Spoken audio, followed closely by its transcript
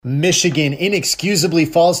Michigan inexcusably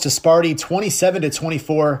falls to Sparty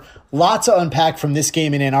 27-24. Lots to unpack from this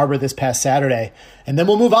game in Ann Arbor this past Saturday. And then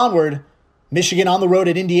we'll move onward. Michigan on the road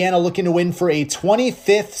at Indiana looking to win for a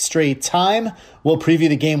 25th straight time. We'll preview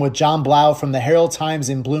the game with John Blau from the Herald-Times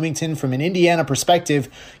in Bloomington from an Indiana perspective.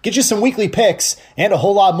 Get you some weekly picks and a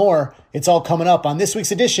whole lot more. It's all coming up on this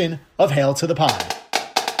week's edition of Hail to the Pod.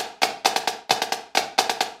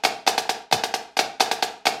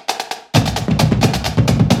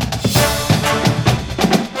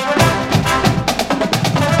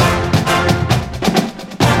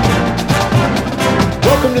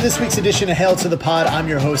 This week's edition of Hail to the Pod. I'm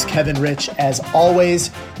your host, Kevin Rich. As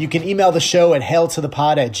always, you can email the show at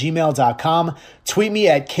hailtothepod@gmail.com, tweet me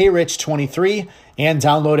at krich23, and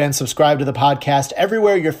download and subscribe to the podcast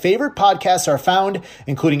everywhere your favorite podcasts are found,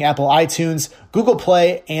 including Apple iTunes, Google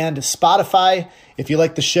Play, and Spotify. If you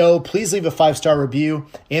like the show, please leave a 5-star review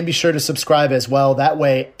and be sure to subscribe as well. That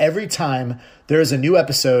way, every time there is a new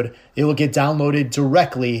episode, it will get downloaded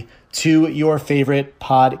directly to your favorite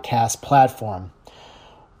podcast platform.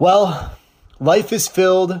 Well, life is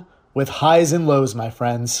filled with highs and lows, my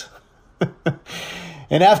friends.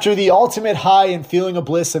 And after the ultimate high and feeling of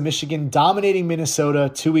bliss of Michigan dominating Minnesota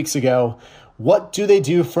 2 weeks ago, what do they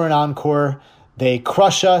do for an encore? They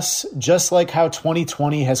crush us, just like how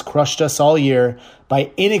 2020 has crushed us all year by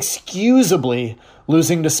inexcusably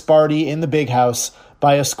losing to Sparty in the Big House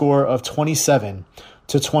by a score of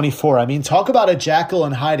 27-24. I mean, talk about a Jekyll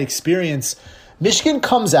and Hyde experience. Michigan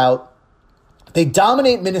comes out. They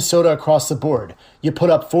dominate Minnesota across the board. You put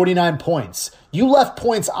up 49 points. You left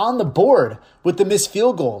points on the board with the missed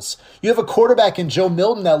field goals. You have a quarterback in Joe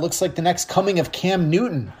Milton that looks like the next coming of Cam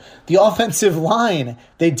Newton. The offensive line,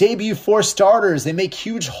 they debut 4 starters. They make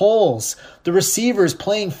huge holes. The receivers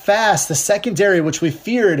playing fast. The secondary, which we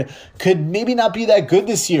feared could maybe not be that good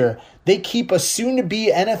this year. They keep a soon-to-be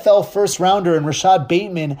NFL first-rounder in Rashad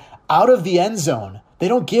Bateman out of the end zone. They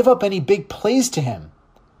don't give up any big plays to him.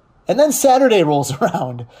 And then Saturday rolls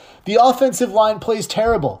around. The offensive line plays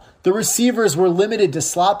terrible. The receivers were limited to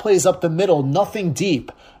slot plays up the middle, nothing deep.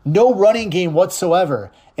 No running game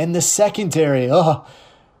whatsoever. And the secondary,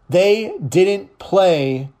 they didn't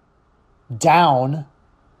play down.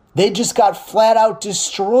 They just got flat out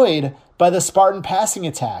destroyed by the Spartan passing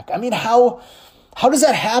attack. I mean, how does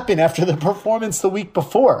that happen after the performance the week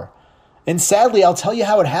before? And sadly, I'll tell you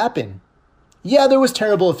how it happened. Yeah, there was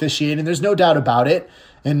terrible officiating. There's no doubt about it.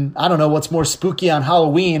 And I don't know what's more spooky on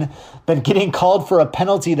Halloween than getting called for a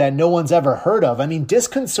penalty that no one's ever heard of. I mean,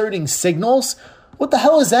 disconcerting signals? What the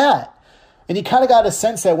hell is that? And you kind of got a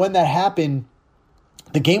sense that when that happened,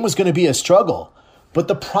 the game was going to be a struggle. But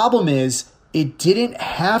the problem is, it didn't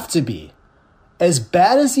have to be. As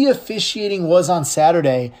bad as the officiating was on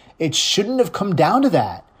Saturday, it shouldn't have come down to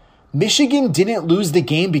that. Michigan didn't lose the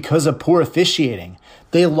game because of poor officiating.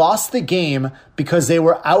 They lost the game because they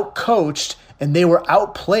were outcoached and they were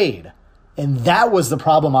outplayed. And that was the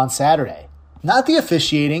problem on Saturday. Not the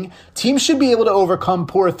officiating. Teams should be able to overcome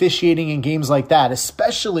poor officiating in games like that,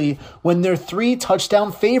 especially when they're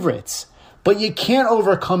 3-touchdown favorites. But you can't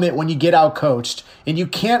overcome it when you get outcoached, and you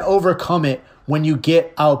can't overcome it when you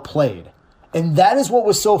get outplayed. And that is what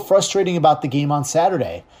was so frustrating about the game on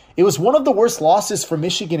Saturday. It was one of the worst losses for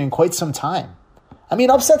Michigan in quite some time. I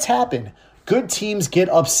mean, upsets happen. Good teams get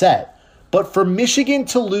upset. But for Michigan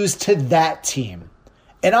to lose to that team,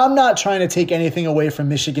 and I'm not trying to take anything away from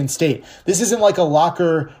Michigan State. This isn't like a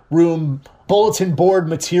locker room bulletin board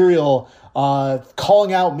material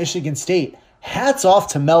calling out Michigan State. Hats off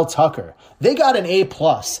to Mel Tucker. They got an A+.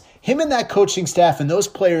 Him and that coaching staff and those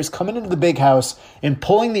players coming into the Big House and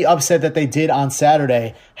pulling the upset that they did on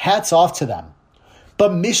Saturday, hats off to them.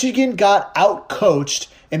 But Michigan got outcoached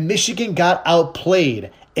and Michigan got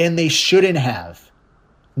outplayed, and they shouldn't have.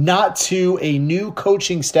 Not to a new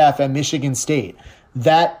coaching staff at Michigan State.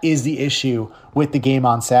 That is the issue with the game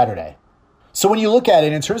on Saturday. So when you look at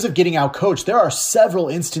it in terms of getting outcoached, there are several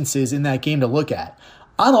instances in that game to look at.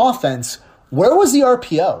 On offense, where was the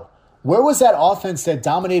RPO? Where was that offense that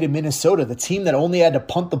dominated Minnesota, the team that only had to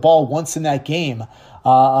punt the ball once in that game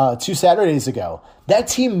 2 Saturdays ago? That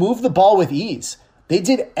team moved the ball with ease. They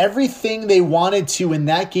did everything they wanted to in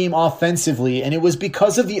that game offensively, and it was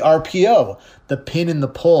because of the RPO, the pin and the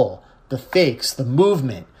pull, the fakes, the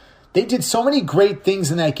movement. They did so many great things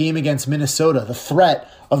in that game against Minnesota, the threat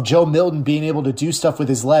of Joe Milton being able to do stuff with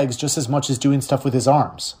his legs just as much as doing stuff with his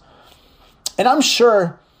arms. And I'm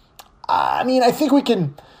sure, I think we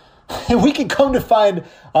can come to find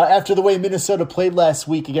after the way Minnesota played last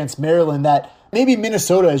week against Maryland that maybe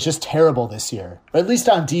Minnesota is just terrible this year, or at least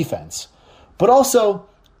on defense. But also,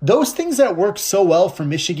 those things that worked so well for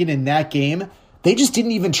Michigan in that game They just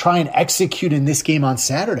didn't even try and execute in this game on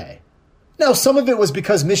Saturday. Now, some of it was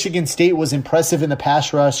because Michigan State was impressive in the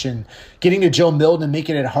pass rush and getting to Joe Milton and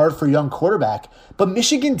making it hard for a young quarterback. But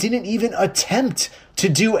Michigan didn't even attempt to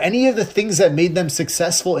do any of the things that made them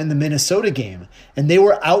successful in the Minnesota game. And they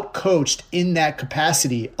were outcoached in that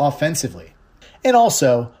capacity offensively. And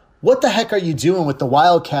also, what the heck are you doing with the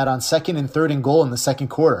Wildcat on 2nd and 3rd and goal in the second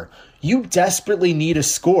quarter? You desperately need a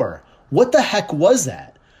score. What the heck was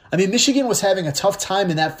that? I mean, Michigan was having a tough time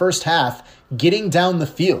in that first half getting down the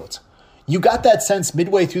field. You got that sense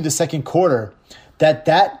midway through the second quarter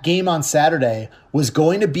that game on Saturday was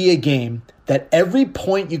going to be a game that every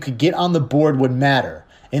point you could get on the board would matter,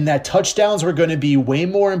 and that touchdowns were going to be way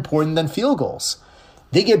more important than field goals.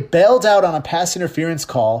 They get bailed out on a pass interference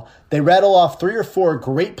call. They rattle off 3 or 4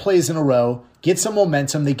 great plays in a row, get some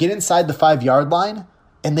momentum. They get inside the 5-yard line,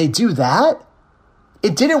 and they do that?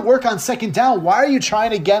 It didn't work on 2nd down. Why are you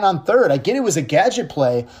trying again on 3rd? I get it was a gadget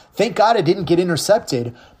play. Thank God it didn't get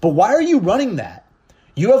intercepted. But why are you running that?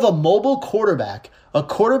 You have a mobile quarterback, a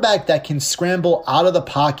quarterback that can scramble out of the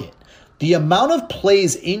pocket. The amount of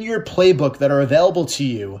plays in your playbook that are available to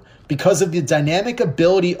you because of the dynamic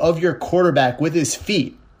ability of your quarterback with his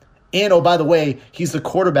feet. And, oh, by the way, he's the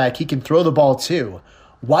quarterback. He can throw the ball too.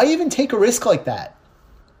 Why even take a risk like that?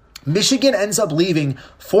 Michigan ends up leaving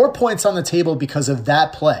 4 points on the table because of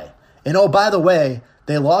that play. And oh, by the way,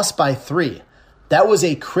 they lost by 3. That was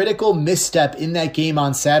a critical misstep in that game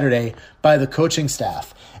on Saturday by the coaching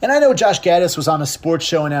staff. And I know Josh Gaddis was on a sports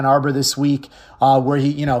show in Ann Arbor this week where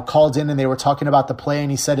he, called in and they were talking about the play,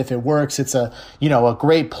 and he said if it works, it's a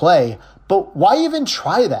great play. But why even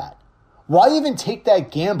try that? Why even take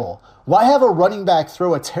that gamble? Why have a running back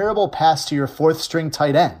throw a terrible pass to your 4th string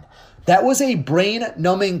tight end? That was a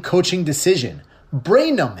brain-numbing coaching decision.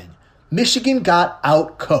 Brain-numbing. Michigan got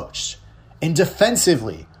out-coached. And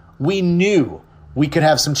defensively, we knew we could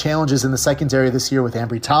have some challenges in the secondary this year with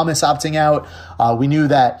Ambry Thomas opting out. We knew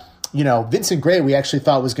that, Vincent Gray we actually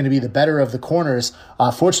thought was going to be the better of the corners.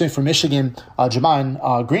 Fortunately for Michigan,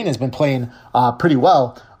 Jamon Green has been playing pretty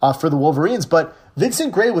well for the Wolverines. But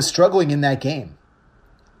Vincent Gray was struggling in that game.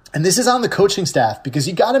 And this is on the coaching staff because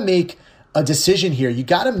you got to make a decision here. You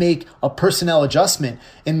got to make a personnel adjustment.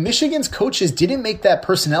 And Michigan's coaches didn't make that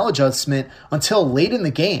personnel adjustment until late in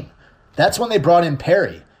the game. That's when they brought in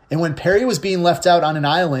Perry. And when Perry was being left out on an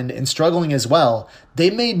island and struggling as well, they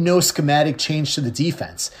made no schematic change to the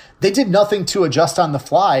defense. They did nothing to adjust on the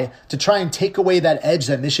fly to try and take away that edge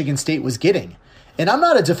that Michigan State was getting. And I'm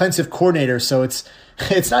not a defensive coordinator, so it's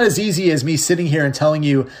not as easy as me sitting here and telling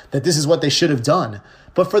you that this is what they should have done.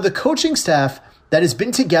 But for the coaching staff that has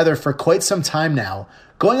been together for quite some time now,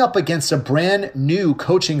 going up against a brand new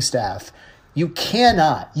coaching staff, you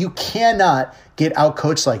cannot get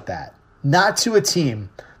outcoached like that. Not to a team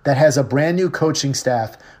that has a brand new coaching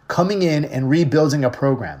staff coming in and rebuilding a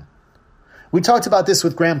program. We talked about this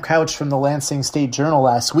with Graham Couch from the Lansing State Journal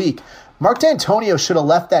last week. Mark D'Antonio should have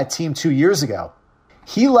left that team 2 years ago.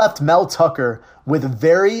 He left Mel Tucker with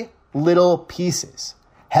very little pieces,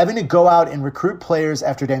 having to go out and recruit players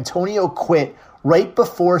after D'Antonio quit right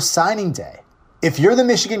before signing day. If you're the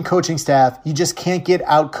Michigan coaching staff, you just can't get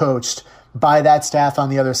outcoached by that staff on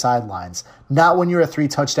the other sidelines. Not when you're a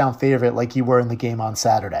 3-touchdown favorite like you were in the game on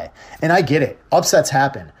Saturday. And I get it. Upsets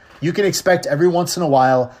happen. You can expect every once in a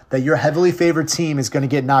while that your heavily favored team is going to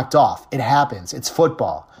get knocked off. It happens. It's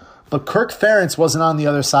football. But Kirk Ferentz wasn't on the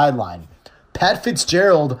other sideline. Pat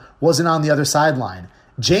Fitzgerald wasn't on the other sideline.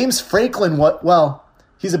 James Franklin,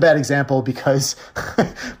 he's a bad example because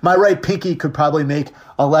my right pinky could probably make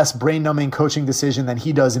a less brain-numbing coaching decision than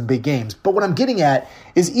he does in big games. But what I'm getting at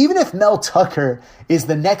is even if Mel Tucker is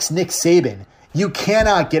the next Nick Saban, you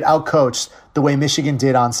cannot get outcoached the way Michigan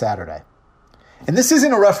did on Saturday. And this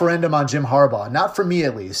isn't a referendum on Jim Harbaugh, not for me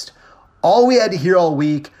at least. All we had to hear all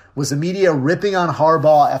week was the media ripping on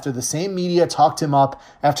Harbaugh after the same media talked him up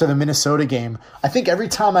after the Minnesota game. I think every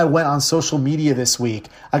time I went on social media this week,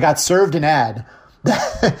 I got served an ad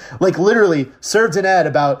like literally served an ad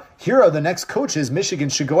about here are the next coaches Michigan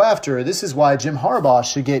should go after. This is why Jim Harbaugh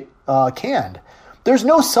should get canned. There's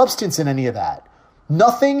no substance in any of that.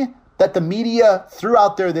 Nothing that the media threw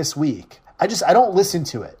out there this week. I don't listen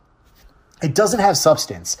to it. It doesn't have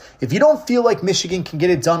substance. If you don't feel like Michigan can get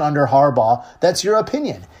it done under Harbaugh, that's your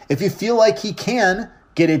opinion. If you feel like he can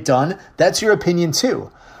get it done, that's your opinion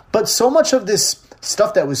too. But so much of this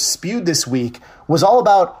stuff that was spewed this week was all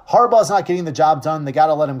about Harbaugh's not getting the job done. They got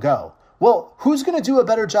to let him go. Well, who's going to do a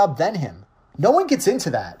better job than him? No one gets into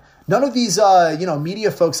that. None of these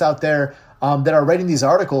media folks out there that are writing these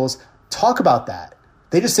articles talk about that.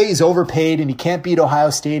 They just say he's overpaid and he can't beat Ohio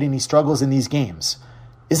State and he struggles in these games.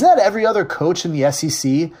 Isn't that every other coach in the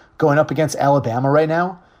SEC going up against Alabama right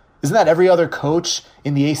now? Isn't that every other coach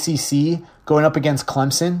in the ACC going up against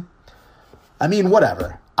Clemson? I mean,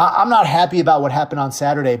 whatever. I'm not happy about what happened on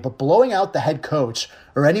Saturday, but blowing out the head coach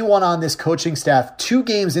or anyone on this coaching staff 2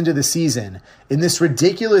 games into the season in this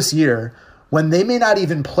ridiculous year when they may not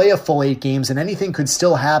even play a full 8 games and anything could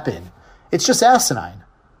still happen, it's just asinine.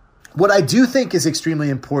 What I do think is extremely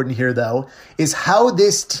important here, though, is how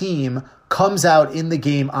this team comes out in the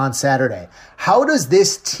game on Saturday. How does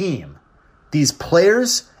this team, these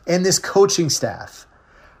players and this coaching staff,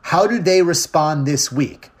 how do they respond this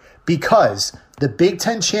week? Because the Big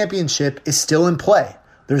Ten championship is still in play.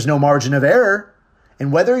 There's no margin of error.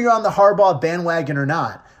 And whether you're on the Harbaugh bandwagon or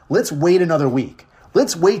not, let's wait another week.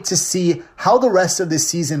 Let's wait to see how the rest of this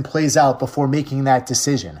season plays out before making that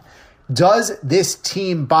decision. Does this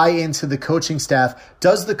team buy into the coaching staff?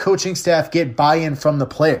 Does the coaching staff get buy-in from the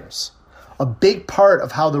players? A big part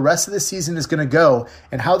of how the rest of the season is going to go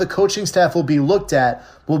and how the coaching staff will be looked at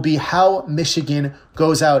will be how Michigan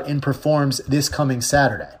goes out and performs this coming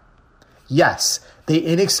Saturday. Yes, they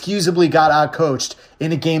inexcusably got outcoached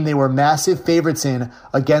in a game they were massive favorites in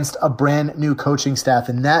against a brand new coaching staff,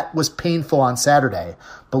 and that was painful on Saturday.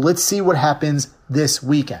 But let's see what happens this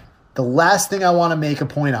weekend. The last thing I want to make a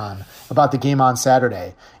point on about the game on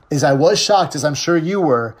Saturday is I was shocked, as I'm sure you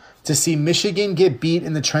were, to see Michigan get beat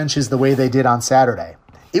in the trenches the way they did on Saturday.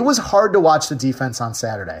 It was hard to watch the defense on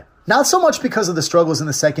Saturday. Not so much because of the struggles in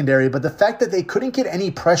the secondary, but the fact that they couldn't get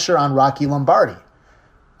any pressure on Rocky Lombardi.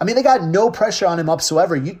 I mean, they got no pressure on him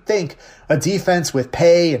whatsoever. You'd think a defense with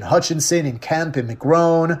Paye and Hutchinson and Kemp and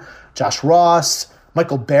McGrone, Josh Ross,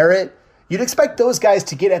 Michael Barrett, you'd expect those guys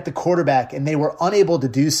to get at the quarterback, and they were unable to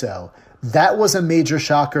do so. That was a major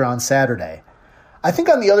shocker on Saturday. I think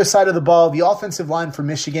on the other side of the ball, the offensive line for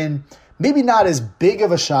Michigan, maybe not as big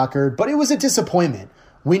of a shocker, but it was a disappointment.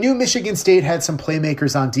 We knew Michigan State had some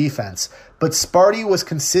playmakers on defense, but Sparty was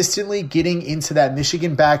consistently getting into that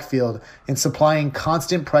Michigan backfield and supplying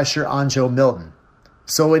constant pressure on Joe Milton.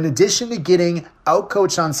 So in addition to getting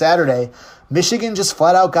outcoached on Saturday, Michigan just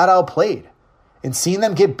flat out got outplayed. And seeing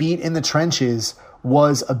them get beat in the trenches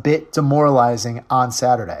was a bit demoralizing on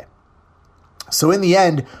Saturday. So in the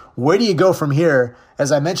end, where do you go from here?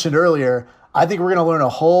 As I mentioned earlier, I think we're going to learn a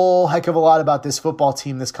whole heck of a lot about this football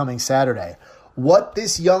team this coming Saturday. What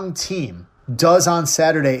this young team does on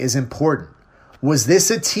Saturday is important. Was this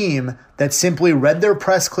a team that simply read their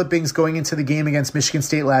press clippings going into the game against Michigan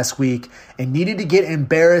State last week and needed to get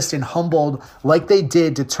embarrassed and humbled like they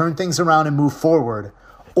did to turn things around and move forward?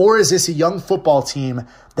 Or is this a young football team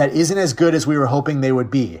that isn't as good as we were hoping they would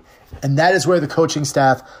be? And that is where the coaching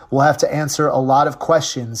staff will have to answer a lot of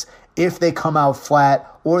questions if they come out flat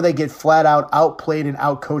or they get flat out outplayed and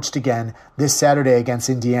outcoached again this Saturday against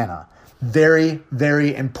Indiana. Very,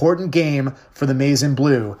 very important game for the Maize and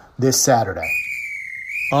Blue this Saturday.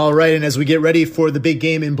 All right, and as we get ready for the big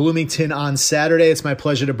game in Bloomington on Saturday, it's my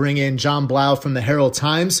pleasure to bring in John Blau from the Herald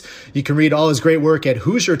Times. You can read all his great work at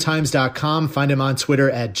HoosierTimes.com. Find him on Twitter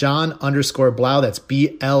at John_Blau. That's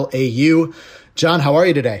BLAU. John, how are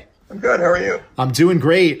you today? I'm good. How are you? I'm doing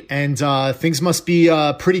great, and things must be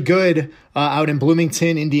pretty good out in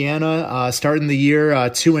Bloomington, Indiana, starting the year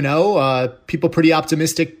 2-0. People pretty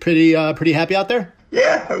optimistic, pretty happy out there?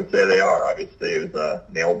 Yeah, I would say they are. Obviously, it was a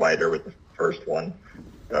nail-biter with the first one.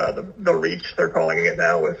 The reach, they're calling it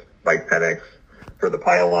now, with Mike Penix for the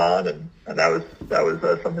pylon, and that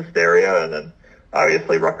was some hysteria. And then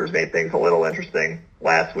obviously Rutgers made things a little interesting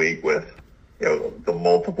last week with the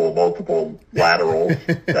multiple laterals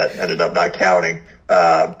that ended up not counting.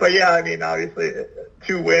 But yeah, I mean, obviously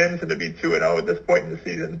 2 wins and to be 2-0 at this point in the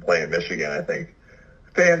season playing Michigan, I think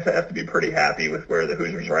fans have to be pretty happy with where the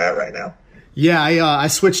Hoosiers are at right now. Yeah, I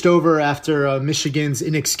switched over after Michigan's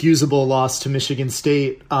inexcusable loss to Michigan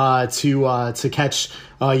State to catch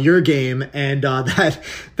your game, and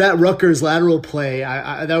that Rutgers lateral play,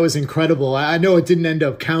 that was incredible. I know it didn't end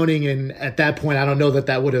up counting, and at that point, I don't know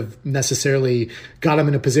that would have necessarily got them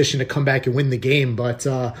in a position to come back and win the game. But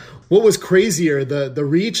what was crazier, the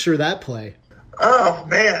reach or that play? Oh,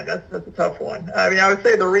 man, that's a tough one. I mean, I would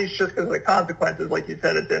say the reach just because of the consequences. Like you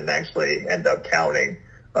said, it didn't actually end up counting.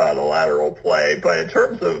 The lateral play. But in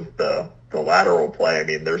terms of the lateral play, I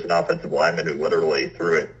mean, there's an offensive lineman who literally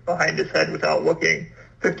threw it behind his head without looking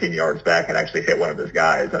 15 yards back and actually hit one of his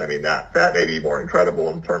guys. And I mean, that may be more incredible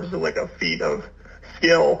in terms of like a feat of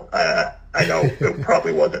skill. I know it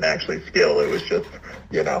probably wasn't actually skill. It was just,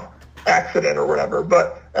 accident or whatever.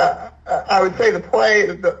 But I would say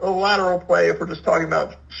the lateral play, if we're just talking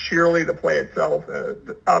about sheerly the play itself,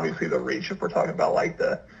 obviously the reach, if we're talking about like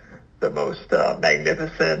the most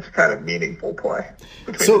magnificent kind of meaningful play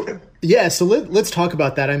between the two. Yeah, so let's talk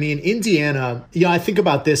about that. I mean, Indiana, I think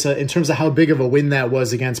about this in terms of how big of a win that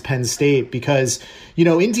was against Penn State because,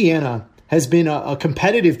 Indiana has been a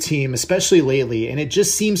competitive team, especially lately. And it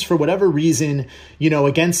just seems for whatever reason,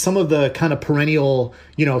 against some of the kind of perennial,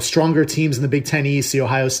 stronger teams in the Big Ten East, the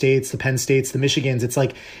Ohio States, the Penn States, the Michigans, it's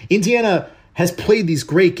like Indiana has played these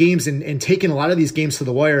great games and taken a lot of these games to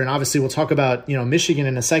the wire. And obviously we'll talk about, Michigan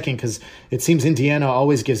in a second because it seems Indiana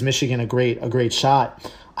always gives Michigan a great shot.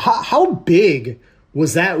 How big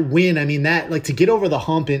was that win? I mean, that to get over the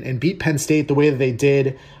hump and beat Penn State the way that they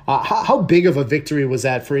did, how big of a victory was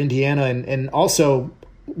that for Indiana? And also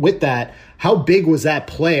with that, how big was that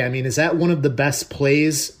play? I mean, is that one of the best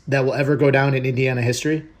plays that will ever go down in Indiana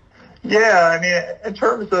history? Yeah, I mean, in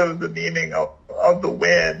terms of the meaning of the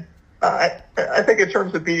win, I think in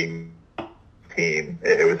terms of beating the team,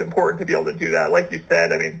 it was important to be able to do that. Like you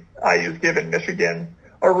said, I mean, IU's given Michigan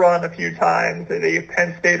a run a few times. They gave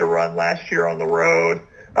Penn State a run last year on the road.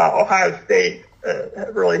 Ohio State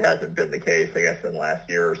really hasn't been the case, I guess, in the last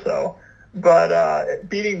year or so. But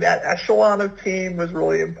beating that echelon of team was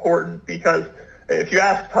really important because if you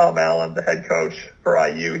ask Tom Allen, the head coach for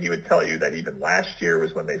IU, he would tell you that even last year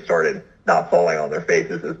was when they started not falling on their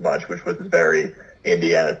faces as much, which was a very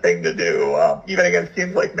Indiana thing to do, even against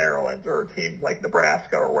teams like Maryland or teams like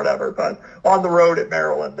Nebraska or whatever. But on the road at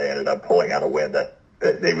Maryland, they ended up pulling out a win that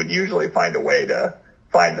they would usually find a way to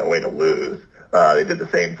lose. They did the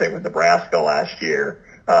same thing with Nebraska last year.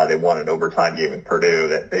 They won an overtime game in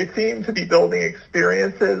Purdue. They seem to be building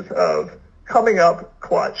experiences of coming up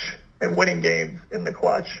clutch and winning games in the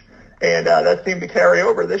clutch. And that seemed to carry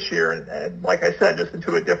over this year. And like I said, just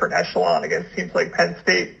into a different echelon against teams like Penn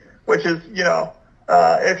State, which is,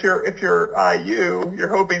 if you're IU, you're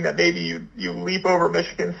hoping that maybe you leap over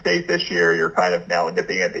Michigan State this year. You're kind of now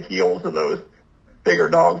nipping at the heels of those bigger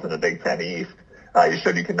dogs in the Big Ten East. You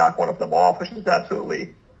showed you can knock one of them off, which is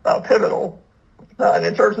absolutely pivotal. And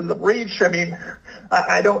in terms of the reach, I mean,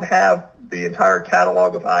 I don't have the entire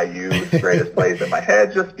catalog of IU's greatest plays in my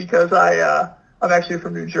head just because I'm actually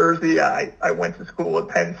from New Jersey. I went to school at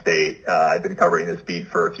Penn State. I've been covering this beat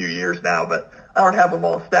for a few years now, but I don't have them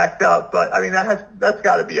all stacked up. But, I mean, that's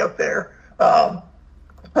got to be up there.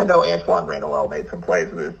 I know Antoine Randall made some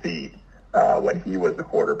plays with his feet when he was the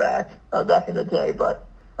quarterback back in the day, but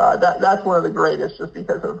that's one of the greatest just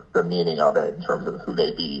because of the meaning of it in terms of who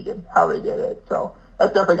they beat and how they did it. So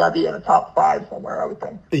that's definitely got to be in the top 5 somewhere, I would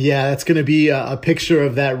think. Yeah, that's going to be a picture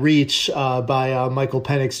of that reach by Michael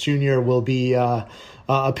Penix Jr. will be a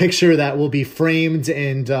picture that will be framed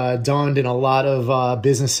and donned in a lot of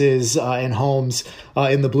businesses and homes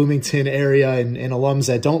in the Bloomington area and alums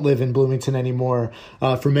that don't live in Bloomington anymore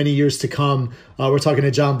for many years to come. We're talking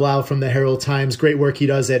to John Blau from the Herald Times. Great work he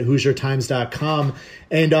does at HoosierTimes.com.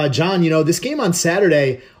 And John, this game on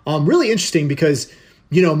Saturday, really interesting because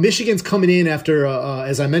Michigan's coming in after,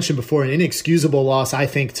 as I mentioned before, an inexcusable loss, I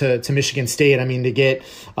think, to Michigan State. I mean, to get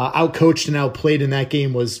outcoached and outplayed in that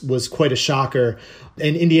game was quite a shocker.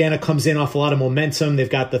 And Indiana comes in off a lot of momentum. They've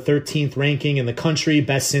got the 13th ranking in the country,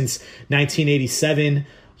 best since 1987.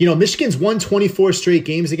 Michigan's won 24 straight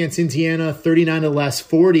games against Indiana, 39 of the last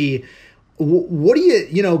 40. What do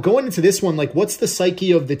you going into this one, what's the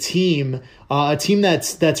psyche of the team, a team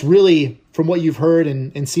that's really, from what you've heard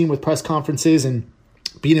and seen with press conferences and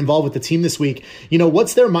being involved with the team this week,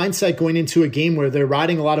 what's their mindset going into a game where they're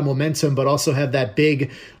riding a lot of momentum, but also have that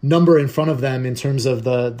big number in front of them in terms of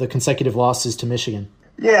the consecutive losses to Michigan?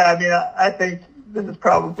 Yeah, I mean, I think this is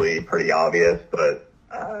probably pretty obvious, but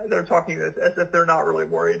they're talking this as if they're not really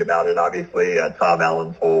worried about it. Obviously, Tom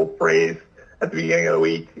Allen's whole phrase at the beginning of the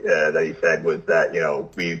week that he said was that,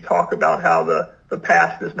 we talk about how the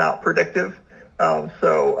past is not predictive.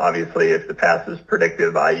 So obviously, if the past is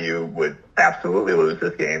predictive, IU would absolutely lose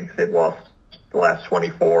this game. They've lost the last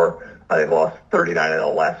 24. They've lost 39 of the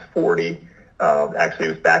last 40. Actually, it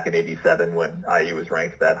was back in 87 when IU was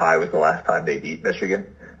ranked that high was the last time they beat Michigan.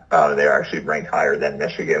 They are actually ranked higher than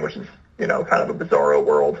Michigan, which is, kind of a bizarro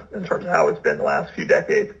world in terms of how it's been the last few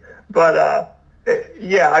decades. But,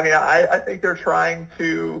 yeah, I mean, I think they're trying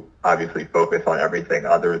to obviously focus on everything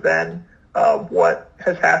other than what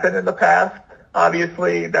has happened in the past.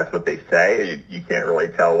 Obviously, that's what they say. You can't really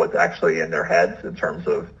tell what's actually in their heads in terms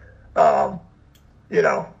of,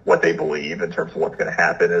 what they believe in terms of what's going to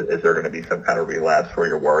happen. Is there going to be some kind of relapse where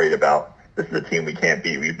you're worried about this is a team we can't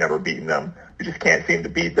beat? We've never beaten them. We just can't seem to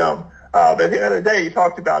beat them. But at the end of the day, you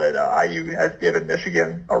talked about it. IU has given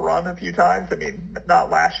Michigan a run a few times. I mean, not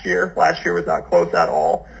last year. Last year was not close at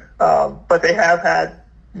all. But they have had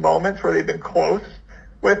moments where they've been close.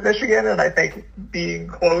 with Michigan, and I think being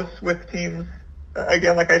close with teams,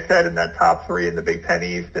 again, like I said, in that top three in the Big Ten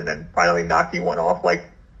East, and then finally knocking one off like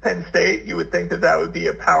Penn State, you would think that that would be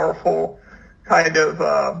a powerful kind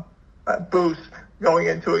of boost going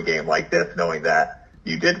into a game like this, knowing that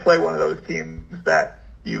you did play one of those teams that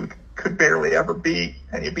you could barely ever beat,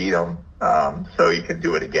 and you beat them, so you can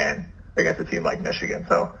do it again against a team like Michigan.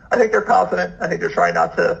 So I think they're confident. I think they're trying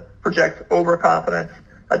not to project overconfidence.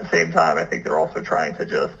 At the same time, I think they're also trying to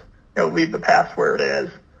just, leave the past where it is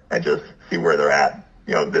and just see where they're at,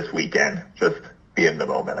 this weekend. Just be in the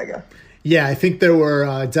moment, I guess. Yeah, I think there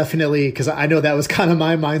were definitely, because I know that was kind of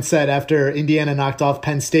my mindset after Indiana knocked off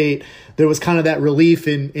Penn State. There was kind of that relief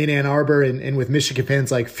in Ann Arbor and with Michigan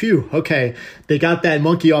fans like, phew, okay, they got that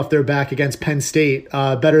monkey off their back against Penn State,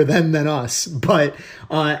 better than us. But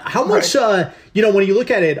how much, when you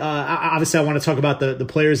look at it, obviously I want to talk about the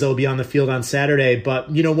players that will be on the field on Saturday.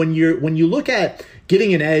 But, when you look at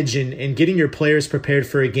getting an edge and getting your players prepared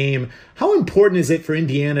for a game, how important is it for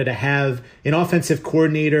Indiana to have an offensive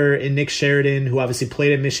coordinator in Nick Sheridan, who obviously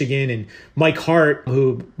played at Michigan, and Mike Hart,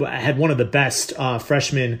 who had one of the best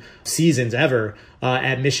freshman seasons ever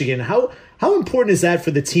at Michigan? How important is that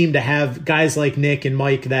for the team to have guys like Nick and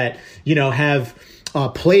Mike that, have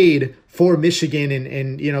played for Michigan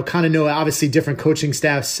and kind of know obviously different coaching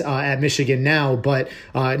staffs at Michigan now, but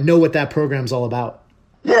know what that program's all about?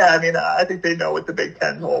 Yeah, I think they know what the Big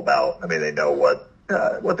Ten's all about. They know what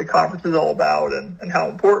the conference is all about and how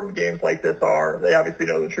important games like this are. They obviously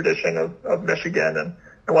know the tradition of Michigan and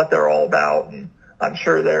what they're all about, and I'm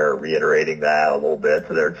sure they're reiterating that a little bit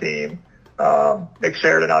to their team. Nick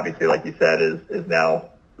Sheridan, obviously, like you said, is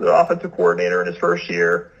now the offensive coordinator in his first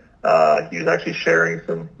year. He was actually sharing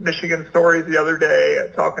some Michigan stories the other day,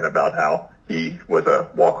 talking about how he was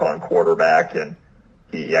a walk-on quarterback and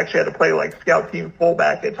he actually had to play like scout team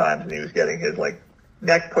fullback at times, and he was getting his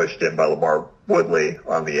neck pushed in by Lamar Woodley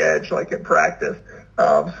on the edge, in practice.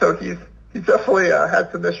 So he's definitely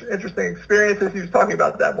had some interesting experiences. He was talking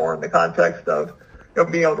about that more in the context of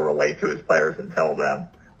being able to relate to his players and tell them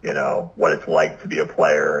what it's like to be a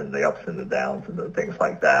player and the ups and the downs and the things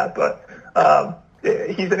like that. But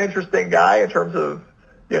he's an interesting guy in terms of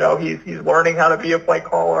he's learning how to be a play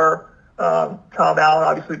caller. Tom Allen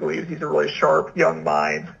obviously believes he's a really sharp young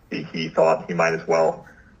mind. He thought he might as well,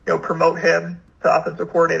 promote him to offensive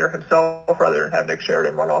coordinator himself rather than have Nick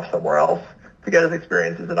Sheridan run off somewhere else to get his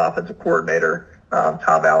experience as an offensive coordinator.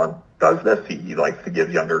 Tom Allen does this. He likes to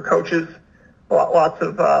give younger coaches lots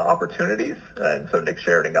of opportunities, and so Nick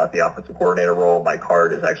Sheridan got the offensive coordinator role. Mike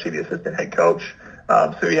Hart is actually the assistant head coach,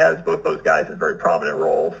 so he has both those guys in very prominent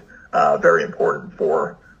roles, very important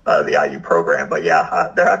for the IU program. But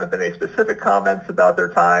there haven't been any specific comments about their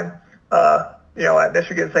time, at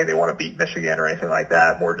Michigan saying they want to beat Michigan or anything like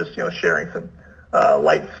that. More just, sharing some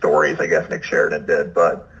light stories, I guess Nick Sheridan did.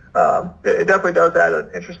 But it definitely does add an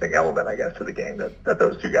interesting element, I guess, to the game that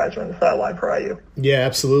those two guys are on the sideline for IU. Yeah,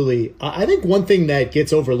 absolutely. I think one thing that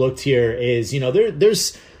gets overlooked here is,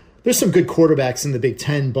 there's some good quarterbacks in the Big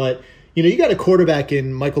Ten, but, you got a quarterback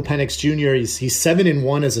in Michael Penix Jr. He's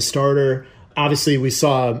 7-1 as a starter. Obviously, we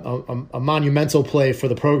saw a monumental play for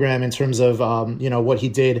the program in terms of what he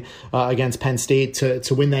did against Penn State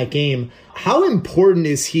to win that game. How important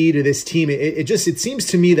is he to this team? It seems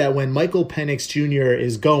to me that when Michael Penix Jr.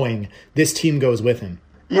 is going, this team goes with him.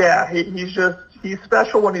 Yeah, he's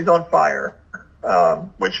special when he's on fire.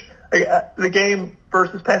 Which the game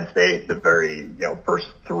versus Penn State, the very first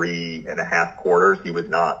 3.5 quarters, he was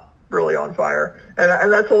not really on fire.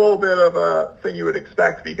 And that's a little bit of a thing you would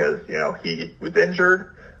expect because, he was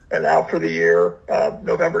injured and out for the year,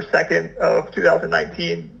 November 2nd of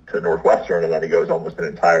 2019 to Northwestern, and then he goes almost an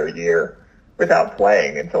entire year without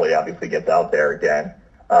playing until he obviously gets out there again.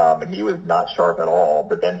 And he was not sharp at all,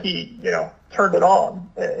 but then he, turned it on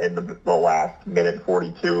in the last minute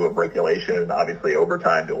 42 of regulation and obviously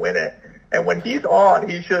overtime to win it. And when he's on,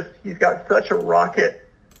 he's got such a rocket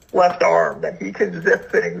left arm that he can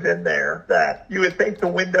zip things in there that you would think the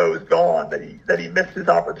window is gone, that he missed his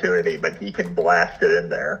opportunity, but he can blast it in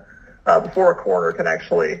there before a corner can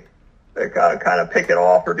actually kind of pick it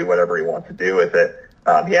off or do whatever he wants to do with it.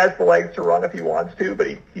 He has the legs to run if he wants to, but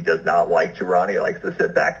he does not like to run. He likes to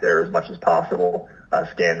sit back there as much as possible,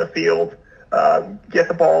 scan the field, get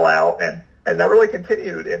the ball out, and that really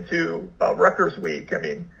continued into Rutgers week.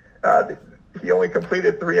 He only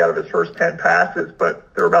completed 3 out of his first 10 passes,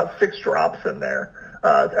 but there were about 6 drops in there.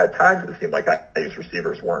 At times it seemed like IU's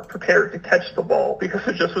receivers weren't prepared to catch the ball because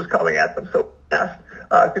it just was coming at them so fast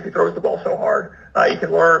because he throws the ball so hard. He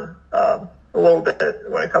can learn a little bit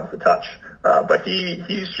when it comes to touch. But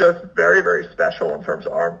he's just very, very special in terms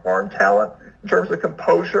of arm talent. In terms of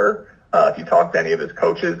composure, if you talk to any of his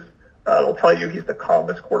coaches, they'll tell you he's the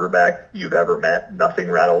calmest quarterback you've ever met. Nothing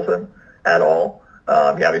rattles him at all.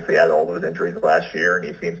 He obviously had all those injuries last year, and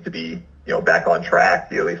he seems to be, back on track.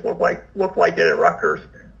 He at least looked like it at Rutgers,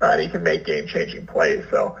 and he can make game-changing plays.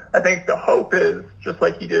 So I think the hope is, just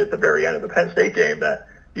like he did at the very end of the Penn State game, that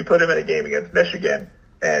you put him in a game against Michigan,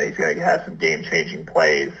 and he's going to have some game-changing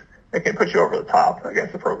plays that can put you over the top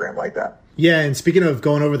against a program like that. Yeah, and speaking of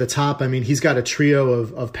going over the top, I mean, he's got a trio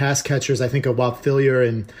of pass catchers. I think of Whop Philyor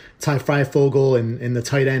and Ty Freifogel, and the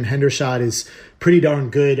tight end Hendershot is pretty darn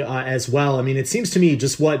good as well. I mean, it seems to me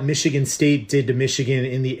just what Michigan State did to Michigan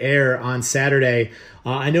in the air on Saturday.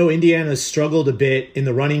 I know Indiana struggled a bit in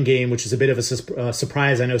the running game, which is a bit of a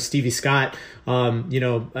surprise. I know Stevie Scott,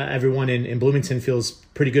 everyone in Bloomington feels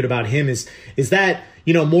pretty good about him. Is that,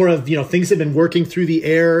 more of, things have been working through the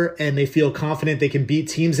air and they feel confident they can beat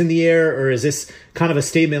teams in the air? Or is this kind of a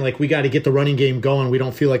statement like we got to get the running game going? We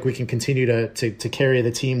don't feel like we can continue to carry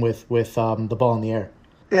the team with the ball in the air.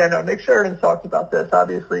 Yeah, no, Nick Sheridan talked about this.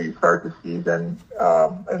 Obviously, you start the season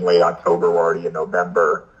in late October, we're already in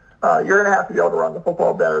November. You're going to have to be able to run the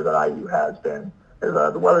football better than IU has been.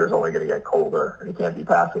 The weather is only going to get colder, and you can't be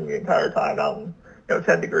passing the entire time out in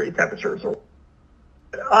 10-degree temperatures.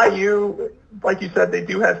 IU, like you said, they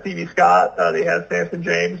do have Stevie Scott. They have Samson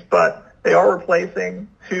James, but they are replacing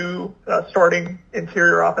two starting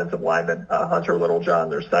interior offensive linemen. Hunter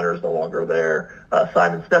Littlejohn, their center, is no longer there.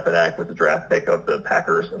 Simon Stepanek was the draft pick of the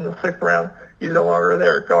Packers in the 6th round. He's no longer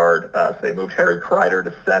there at guard. So they moved Harry Kreider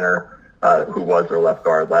to center, who was their left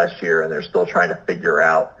guard last year, and they're still trying to figure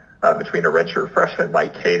out between a redshirt freshman,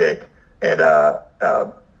 Mike Kadick, and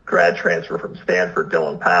grad transfer from Stanford,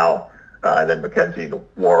 Dylan Powell, and then Mackenzie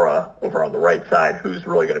Wara over on the right side, who's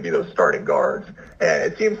really going to be those starting guards. And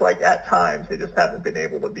it seems like at times they just haven't been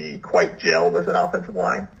able to be quite gelled as an offensive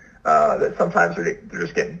line, that sometimes they're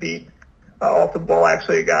just getting beat off the ball.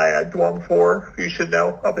 Actually, a guy, Dwum Ford, who you should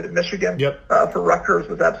know, up in Michigan, for Rutgers,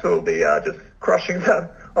 was absolutely just crushing them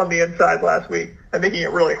on the inside last week and making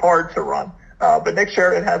it really hard to run. But Nick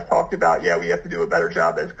Sheridan has talked about, we have to do a better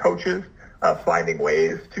job as coaches finding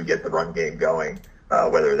ways to get the run game going,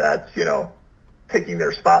 whether that's, picking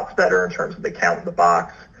their spots better in terms of the count in the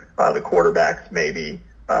box, the quarterbacks maybe,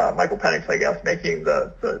 Michael Penix, I guess, making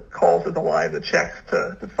the calls at the line, the checks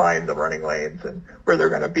to find the running lanes and where they're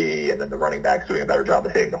going to be, and then the running backs doing a better job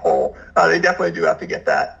of hitting the hole. They definitely do have to get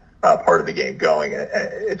that part of the game going.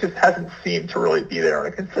 It just hasn't seemed to really be there on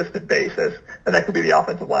a consistent basis, and that could be the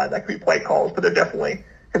offensive line, that could be play calls, but they're definitely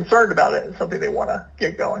concerned about it and something they want to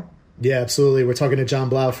get going. Yeah, absolutely. We're talking to John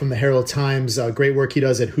Blau from the Herald Times. Great work he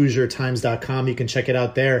does at HoosierTimes.com. You can check it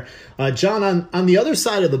out there. John, on the other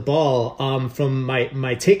side of the ball, from my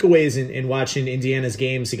takeaways in watching Indiana's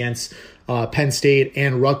games against Penn State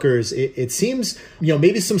and Rutgers, it seems,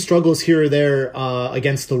 maybe some struggles here or there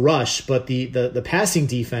against the rush, but the passing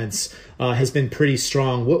defense has been pretty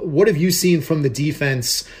strong. What have you seen from the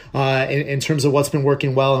defense in terms of what's been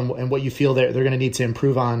working well and what you feel they're going to need to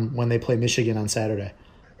improve on when they play Michigan on Saturday?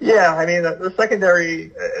 Yeah, I mean, the secondary,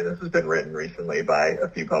 and this has been written recently by a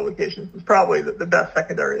few publications, is probably the best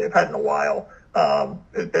secondary they've had in a while.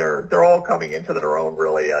 They're all coming into their own,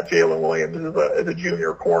 really. Jalen Williams is a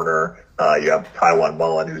junior corner. You have Tywone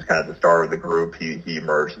Mullen, who's kind of the star of the group. He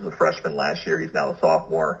emerged as a freshman last year. He's now a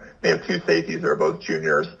sophomore. They have two safeties that are both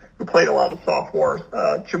juniors who played a lot of sophomores,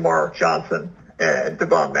 Jamar Johnson and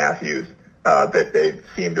Devon Matthews, that they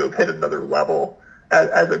seem to have hit another level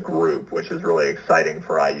as a group, which is really exciting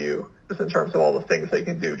for IU, just in terms of all the things they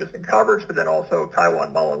can do just in coverage. But then also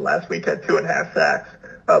Tywone Mullen last week had 2.5 sacks,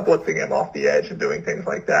 blitzing him off the edge and doing things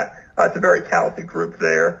like that. It's a very talented group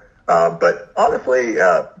there. But honestly,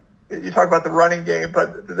 you talk about the running game,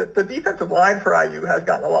 but the defensive line for IU has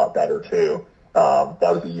gotten a lot better too. That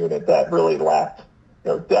was a unit that really lacked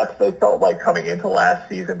depth, they felt like, coming into last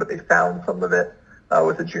season, but they found some of it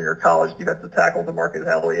with the junior college defensive tackle DeMarcus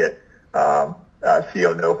Elliott,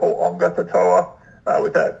 Sio Nofo Ongatotoa,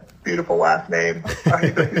 with that beautiful last name.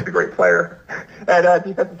 He's a great player. And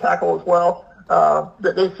defensive tackle as well.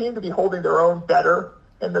 They seem to be holding their own better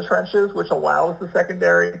in the trenches, which allows the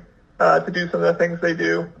secondary to do some of the things they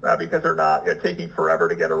do because they're not taking forever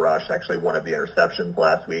to get a rush. Actually, one of the interceptions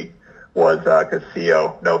last week was because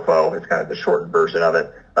Sio Nofo, it's kind of the shortened version of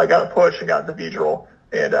it, got a push and got the Vedral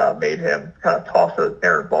and made him kind of toss the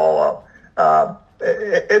errant ball up.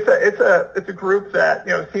 It's a group that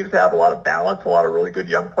seems to have a lot of balance, a lot of really good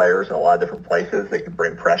young players in a lot of different places. They can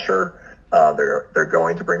bring pressure. They're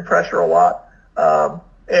going to bring pressure a lot,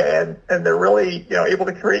 and they're really able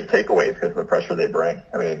to create takeaways because of the pressure they bring.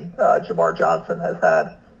 I mean, Jamar Johnson has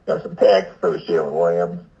had some picks. So has Jalen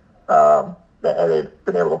Williams. and they've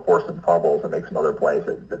been able to force some fumbles and make some other plays.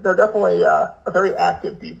 They're definitely a very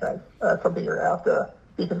active defense. That's something you're going to have to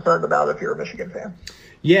be concerned about if you're a Michigan fan.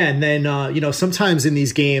 Yeah, and then, sometimes in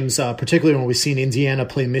these games, particularly when we've seen Indiana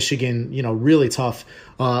play Michigan, really tough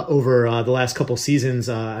over the last couple seasons.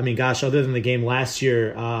 Other than the game last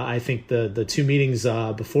year, I think the two meetings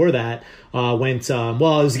before that went, it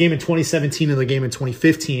was the game in 2017 and the game in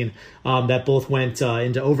 2015 that both went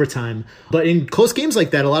into overtime. But in close games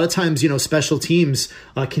like that, a lot of times, special teams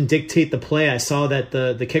can dictate the play. I saw that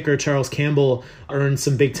the kicker, Charles Campbell, earned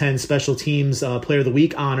some Big Ten Special Teams Player of the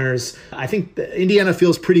Week honors. I think Indiana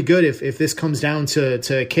feels pretty good if this comes down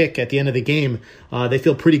to a kick at the end of the game. They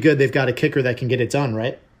feel pretty good. They've got a kicker that can get it done,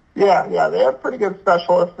 right? Yeah, they have pretty good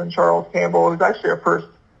specialists in Charles Campbell, who's actually a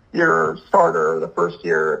first-year starter, the first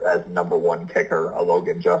year as number one kicker.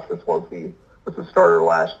 Logan Justice was the starter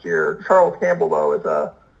last year. Charles Campbell, though, is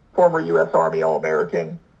a former U.S. Army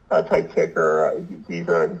All-American type kicker. He's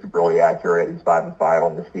really accurate. He's 5-5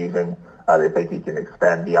 on the season. They think he can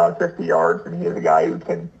extend beyond 50 yards, and he is a guy who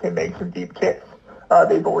can make some deep kicks.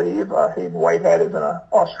 They believe Hayden Whitehead is an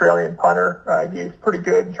Australian punter. He's pretty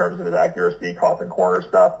good in terms of his accuracy, off and corner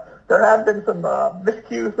stuff. There have been some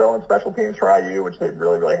miscues, though, in special teams for IU, which they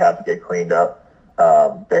really, really have to get cleaned up.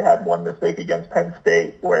 They had one mistake against Penn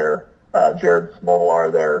State where Jared Smolar,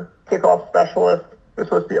 their kickoff specialist, was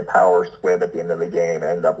supposed to be a power squib at the end of the game,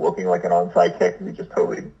 ended up looking like an onside kick. He just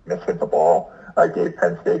totally mishit the ball. Gave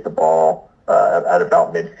Penn State the ball at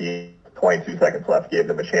about midfield. 22 seconds left, gave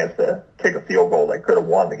them a chance to kick a field goal that could have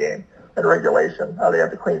won the game in regulation. They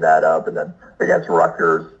have to clean that up. And then against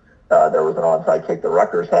Rutgers, there was an onside kick that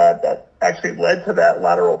Rutgers had that actually led to that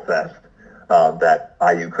lateral fest that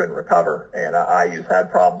IU couldn't recover. And IU's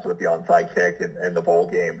had problems with the onside kick in the bowl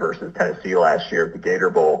game versus Tennessee last year at the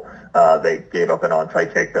Gator Bowl. They gave up an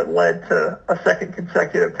onside kick that led to a second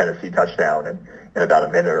consecutive Tennessee touchdown. And in about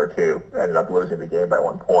a minute or two, ended up losing the game by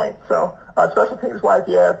 1 point. So special teams-wise,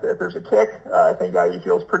 yeah, if there's a kick, I think IU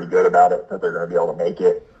feels pretty good about it, that they're going to be able to make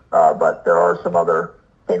it. But there are some other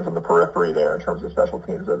things on the periphery there in terms of special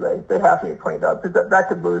teams that they have to get cleaned up, because that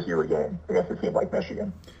could lose you a game against a team like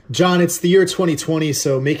Michigan. John, it's the year 2020,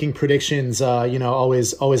 so making predictions,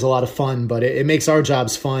 always a lot of fun, but it makes our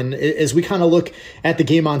jobs fun. As we kind of look at the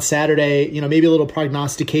game on Saturday, maybe a little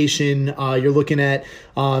prognostication. You're looking at,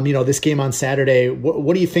 this game on Saturday.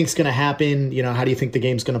 What do you think's going to happen? How do you think the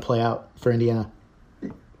game's going to play out for Indiana?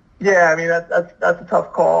 Yeah, that's a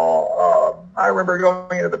tough call. I remember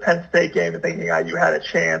going into the Penn State game and thinking IU had a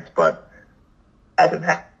chance, but as it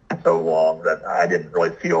happened so long that I didn't really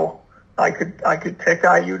feel I could pick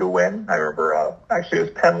IU to win. I remember actually it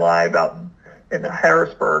was Penn Live out in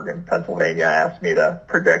Harrisburg in Pennsylvania asked me to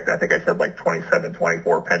predict. I think I said like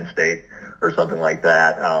 27-24 Penn State or something like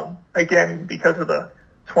that. Again, because of the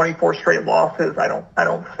 24 straight losses, I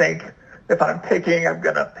don't think if I'm picking, I'm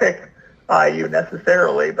going to pick IU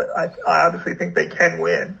necessarily, but I obviously think they can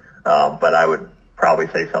win. But I would probably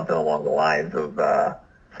say something along the lines of,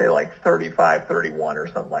 say like 35-31 or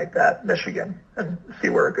something like that, Michigan, and see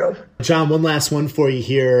where it goes. John, one last one for you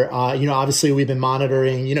here. Obviously we've been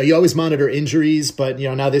monitoring, you always monitor injuries, but,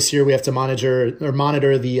 now this year we have to monitor the,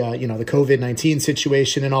 the COVID-19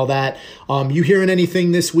 situation and all that. You hearing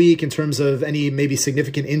anything this week in terms of any maybe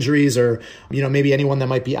significant injuries or, maybe anyone that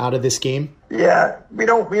might be out of this game? Yeah, we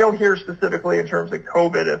don't hear specifically in terms of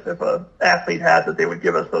COVID. If an athlete has it, they would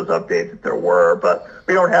give us those updates if there were, but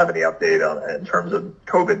we don't have any update in terms of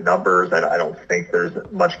COVID numbers. I don't think there's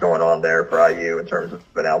much going on there for IU in terms of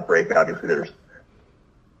an outbreak. Obviously, there's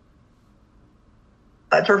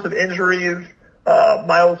in terms of injuries.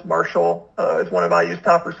 Miles Marshall is one of IU's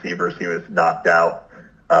top receivers. He was knocked out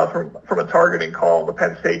from a targeting call in the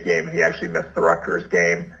Penn State game. He actually missed the Rutgers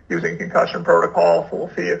game using concussion protocol, so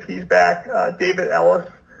we'll see if he's back. David Ellis,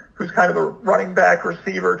 who's kind of a running back,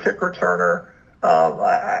 receiver, kick returner,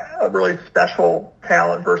 a really special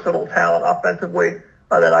talent, versatile talent offensively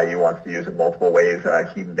that IU wants to use in multiple ways.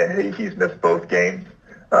 He's missed both games,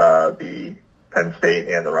 the Penn State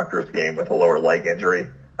and the Rutgers game, with a lower leg injury.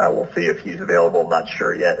 We'll see if he's available. I'm not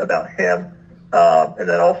sure yet about him. And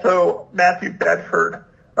then also Matthew Bedford,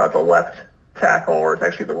 the left tackle, or it's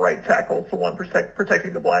actually the right tackle. It's the one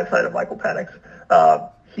protecting the blind side of Michael Penix.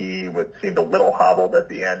 He seemed a little hobbled at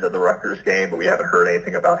the end of the Rutgers game, but we haven't heard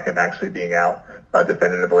anything about him actually being out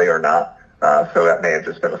definitively or not. So that may have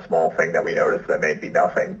just been a small thing that we noticed. That may be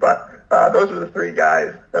nothing. But those are the three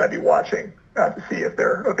guys that I'd be watching to see if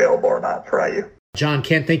they're available or not for IU. John,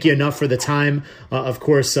 can't thank you enough for the time. Of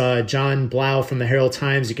course, John Blau from the Herald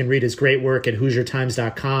Times. You can read his great work at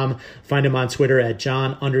HoosierTimes.com. Find him on Twitter at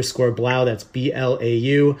John_Blau. That's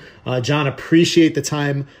BLAU. John, appreciate the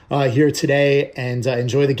time here today, and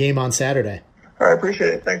enjoy the game on Saturday. All right,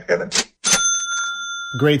 appreciate it. Thanks, Kevin.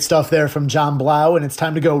 Great stuff there from John Blau, and it's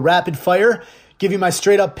time to go rapid fire. Give you my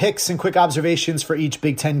straight-up picks and quick observations for each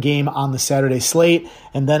Big Ten game on the Saturday slate,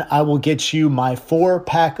 and then I will get you my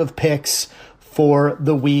 4-pack of picks for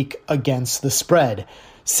the week against the spread.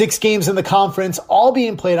 6 games in the conference, all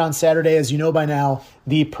being played on Saturday. As you know by now,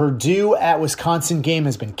 the Purdue at Wisconsin game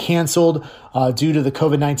has been canceled due to the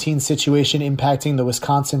COVID-19 situation impacting the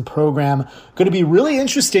Wisconsin program. Going to be really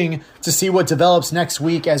interesting to see what develops next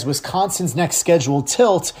week, as Wisconsin's next scheduled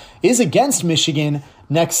tilt is against Michigan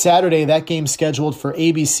next Saturday. That game scheduled for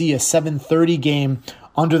ABC, a 7:30 game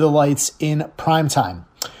under the lights in primetime.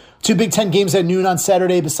 2 Big Ten games at noon on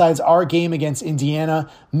Saturday besides our game against Indiana.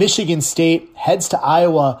 Michigan State heads to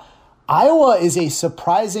Iowa. Iowa is a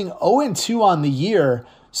surprising 0-2 on the year.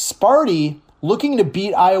 Sparty looking to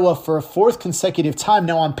beat Iowa for a 4th consecutive time.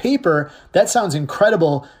 Now on paper, that sounds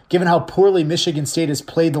incredible given how poorly Michigan State has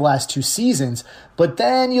played the last 2 seasons. But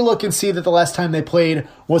then you look and see that the last time they played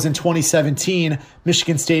was in 2017.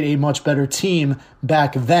 Michigan State a much better team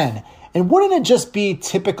back then. And wouldn't it just be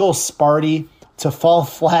typical Sparty to fall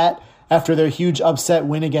flat after their huge upset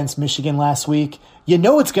win against Michigan last week? You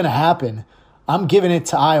know it's going to happen. I'm giving it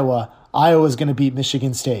to Iowa. Iowa's going to beat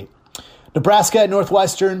Michigan State. Nebraska at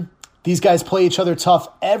Northwestern. These guys play each other tough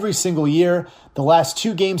every single year. The last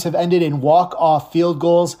 2 games have ended in walk-off field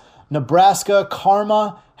goals. Nebraska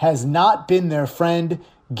karma has not been their friend.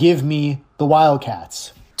 Give me the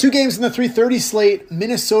Wildcats. 2 games in the 3:30 slate,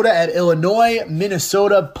 Minnesota at Illinois.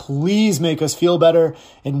 Minnesota, please make us feel better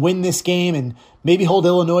and win this game and maybe hold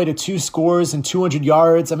Illinois to 2 scores and 200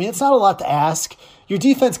 yards. I mean, it's not a lot to ask. Your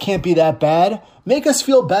defense can't be that bad. Make us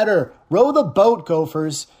feel better. Row the boat,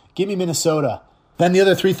 Gophers. Give me Minnesota. Then the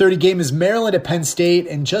other 3:30 game is Maryland at Penn State.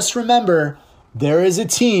 And just remember, there is a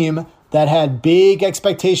team that had big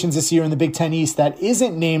expectations this year in the Big Ten East that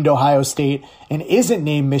isn't named Ohio State and isn't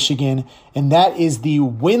named Michigan, and that is the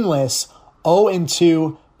winless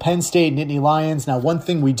 0-2 Penn State Nittany Lions. Now, one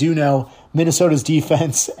thing we do know, Minnesota's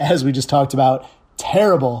defense, as we just talked about,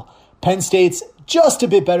 terrible. Penn State's just a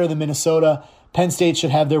bit better than Minnesota. Penn State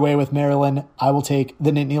should have their way with Maryland. I will take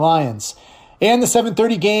the Nittany Lions. And the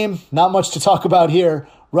 7:30 game, not much to talk about here.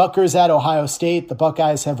 Rutgers at Ohio State. The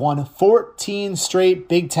Buckeyes have won 14 straight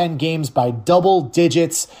Big Ten games by double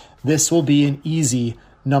digits. This will be an easy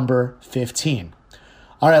number 15.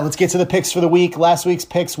 All right, let's get to the picks for the week. Last week's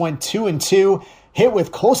picks went 2-2. Hit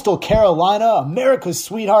with Coastal Carolina, America's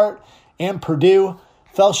sweetheart, and Purdue.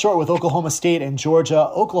 Fell short with Oklahoma State and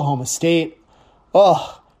Georgia. Oklahoma State,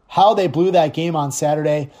 how they blew that game on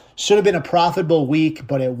Saturday. Should have been a profitable week,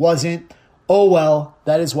 but it wasn't. Oh well,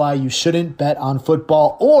 that is why you shouldn't bet on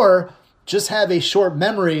football, or just have a short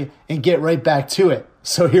memory and get right back to it.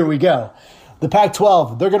 So here we go. The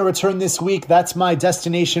Pac-12, they're going to return this week. That's my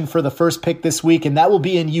destination for the first pick this week, and that will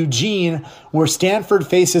be in Eugene, where Stanford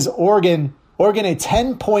faces Oregon. Oregon, a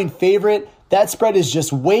 10-point favorite. That spread is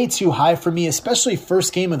just way too high for me, especially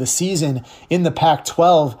first game of the season in the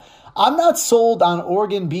Pac-12. I'm not sold on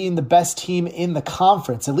Oregon being the best team in the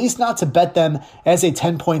conference, at least not to bet them as a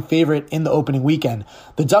 10-point favorite in the opening weekend.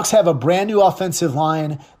 The Ducks have a brand new offensive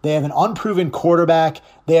line. They have an unproven quarterback.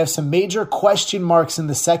 They have some major question marks in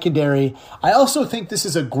the secondary. I also think this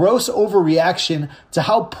is a gross overreaction to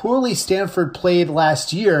how poorly Stanford played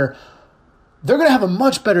last year. They're going to have a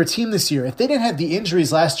much better team this year. If they didn't have the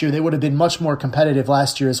injuries last year, they would have been much more competitive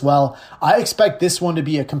last year as well. I expect this one to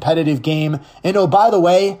be a competitive game. And oh, by the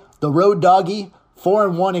way, the road doggy,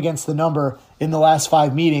 4-1 against the number in the last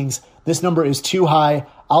 5 meetings. This number is too high.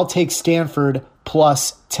 I'll take Stanford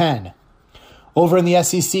plus 10. Over in the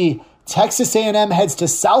SEC, Texas A&M heads to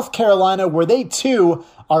South Carolina, where they too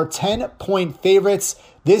are 10-point favorites.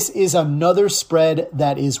 This is another spread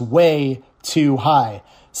that is way too high.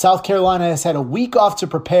 South Carolina has had a week off to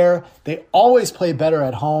prepare. They always play better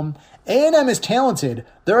at home. A&M is talented.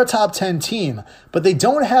 They're a top 10 team, but they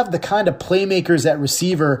don't have the kind of playmakers at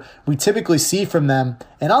receiver we typically see from them.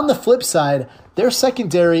 And on the flip side, their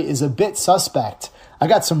secondary is a bit suspect. I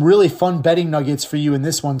got some really fun betting nuggets for you in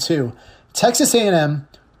this one too. Texas A&M,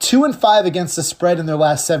 2-5 against the spread in their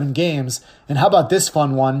last 7 games. And how about this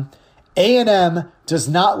fun one? A&M does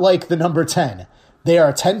not like the number 10. They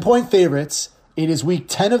are 10-point favorites. It is week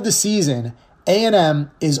 10 of the season.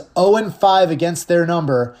 A&M is 0-5 against their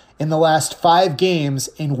number in the last 5 games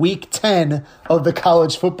in week 10 of the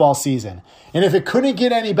college football season. And if it couldn't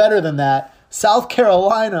get any better than that, South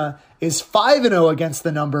Carolina is 5-0 against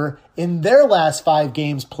the number in their last 5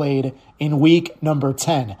 games played in week number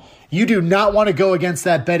 10. You do not want to go against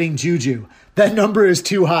that betting juju. That number is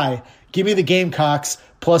too high. Give me the Gamecocks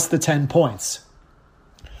plus the 10 points.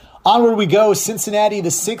 Onward we go. Cincinnati, the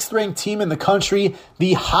 6th-ranked team in the country,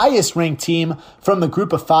 the highest-ranked team from the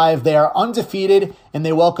group of 5. They are undefeated, and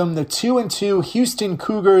they welcome the 2-2 Houston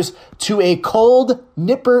Cougars to a cold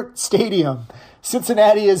Nippert Stadium.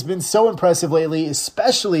 Cincinnati has been so impressive lately,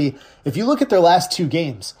 especially if you look at their last 2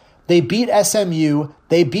 games. They beat SMU,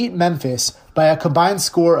 they beat Memphis by a combined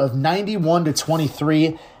score of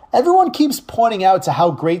 91-23. Everyone keeps pointing out to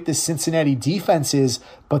how great this Cincinnati defense is,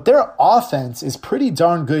 but their offense is pretty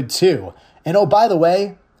darn good too. And oh, by the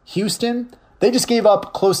way, Houston, they just gave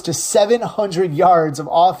up close to 700 yards of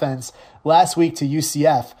offense last week to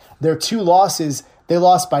UCF. Their 2 losses, they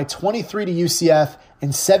lost by 23 to UCF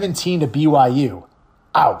and 17 to BYU.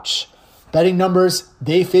 Ouch. Betting numbers,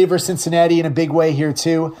 they favor Cincinnati in a big way here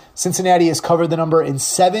too. Cincinnati has covered the number in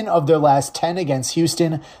 7 of their last 10 against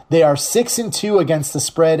Houston. They are 6-2 against the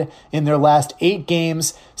spread in their last 8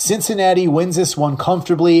 games. Cincinnati wins this one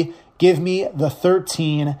comfortably. Give me the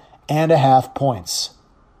 13.5 points.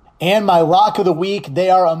 And my lock of the week, they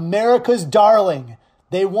are America's darling.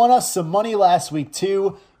 They won us some money last week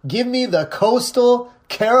too. Give me the Coastal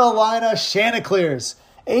Carolina Chanticleers.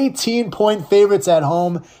 18-point favorites at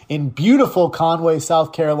home in beautiful Conway,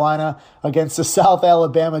 South Carolina against the South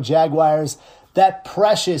Alabama Jaguars. That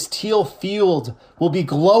precious teal field will be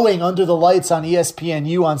glowing under the lights on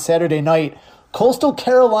ESPNU on Saturday night. Coastal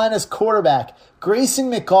Carolina's quarterback,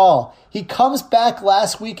 Grayson McCall, he comes back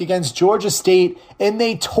last week against Georgia State and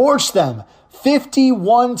they torched them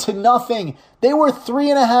 51-0. They were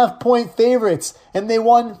 3.5-point favorites and they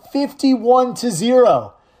won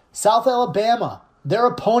 51-0. South Alabama, their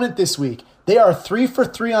opponent this week, they are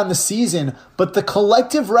 3-for-3 on the season, but the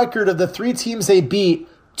collective record of the 3 teams they beat,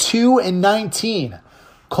 2-19.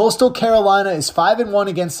 Coastal Carolina is 5-1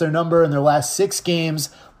 against their number in their last 6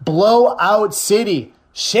 games. Blowout city.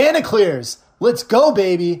 Chanticleers, let's go,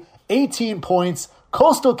 baby. 18 points.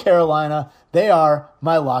 Coastal Carolina, they are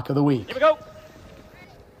my lock of the week. Here we go.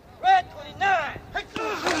 Red 29.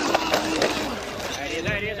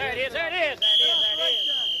 There it is.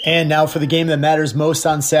 And now for the game that matters most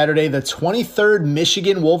on Saturday, the 23rd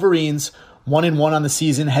Michigan Wolverines, 1-1 on the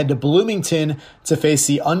season, head to Bloomington to face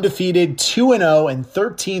the undefeated 2-0 and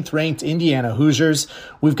 13th ranked Indiana Hoosiers.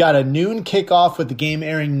 We've got a noon kickoff with the game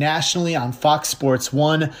airing nationally on Fox Sports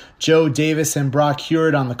 1. Joe Davis and Brock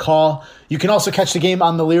Heward on the call. You can also catch the game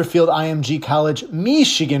on the Learfield IMG College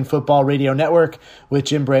Michigan Football Radio Network with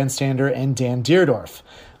Jim Brandstander and Dan Deerdorf.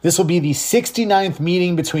 This will be the 69th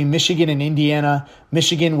meeting between Michigan and Indiana.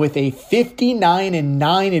 Michigan with a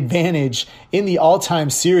 59-9 advantage in the all-time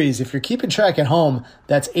series. If you're keeping track at home,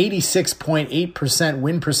 that's 86.8%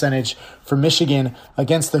 win percentage for Michigan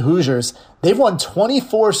against the Hoosiers. They've won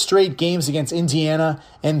 24 straight games against Indiana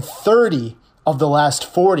and 30 of the last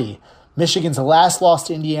 40. Michigan's last loss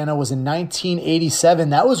to Indiana was in 1987.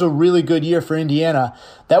 That was a really good year for Indiana.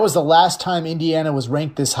 That was the last time Indiana was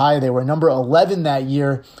ranked this high. They were number 11 that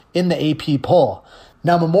year in the AP poll.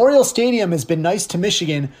 Now, Memorial Stadium has been nice to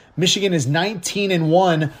Michigan. Michigan is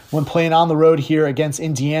 19-1 when playing on the road here against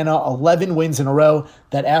Indiana, 11 wins in a row.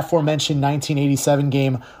 That aforementioned 1987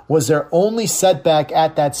 game was their only setback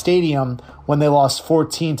at that stadium when they lost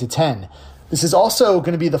 14-10. This is also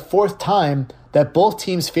going to be the 4th time that both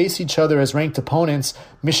teams face each other as ranked opponents.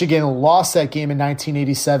 Michigan lost that game in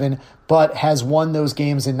 1987, but has won those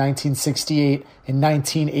games in 1968 and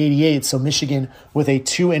 1988. So Michigan with a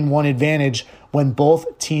 2-1 advantage when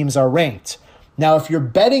both teams are ranked. Now, if you're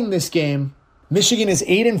betting this game, Michigan is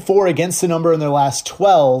 8-4 against the number in their last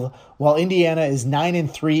 12, while Indiana is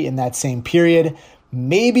 9-3 in that same period.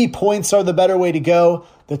 Maybe points are the better way to go.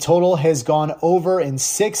 The total has gone over in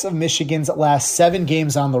 6 of Michigan's last 7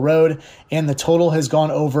 games on the road, and the total has gone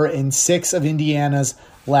over in 6 of Indiana's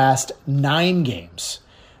last 9 games.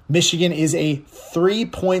 Michigan is a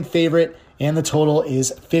 3-point favorite, and the total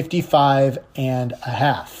is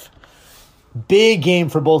 55.5. Big game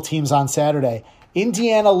for both teams on Saturday.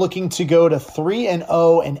 Indiana looking to go to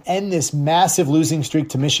 3-0 and end this massive losing streak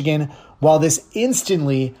to Michigan, while this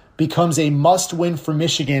instantly becomes a must-win for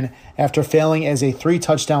Michigan after failing as a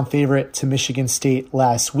 3-touchdown favorite to Michigan State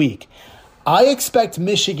last week. I expect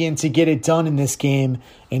Michigan to get it done in this game,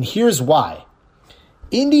 and here's why.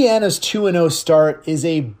 Indiana's 2-0 start is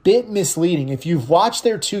a bit misleading. If you've watched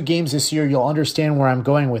their 2 games this year, you'll understand where I'm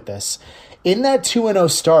going with this. In that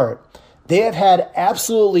 2-0 start, they have had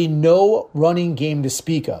absolutely no running game to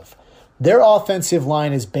speak of. Their offensive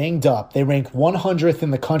line is banged up. They rank 100th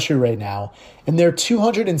in the country right now, and their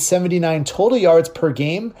 279 total yards per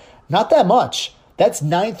game, not that much. That's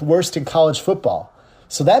 9th worst in college football.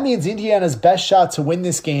 So that means Indiana's best shot to win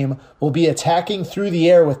this game will be attacking through the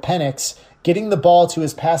air with Penix, getting the ball to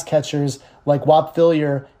his pass catchers like Whop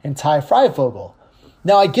Philyor and Ty Freifogel.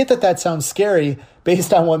 Now, I get that sounds scary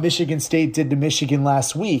based on what Michigan State did to Michigan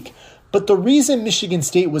last week, but the reason Michigan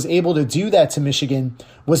State was able to do that to Michigan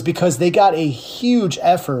was because they got a huge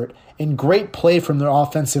effort and great play from their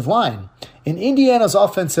offensive line. And Indiana's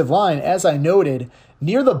offensive line, as I noted,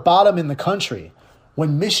 near the bottom in the country.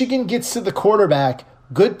 When Michigan gets to the quarterback,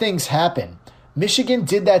 good things happen. Michigan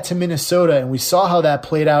did that to Minnesota, and we saw how that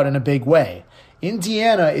played out in a big way.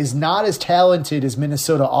 Indiana is not as talented as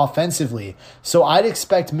Minnesota offensively, so I'd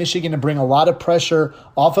expect Michigan to bring a lot of pressure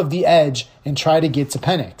off of the edge and try to get to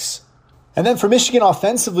Penix. And then for Michigan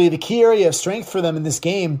offensively, the key area of strength for them in this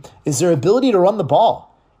game is their ability to run the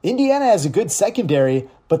ball. Indiana has a good secondary,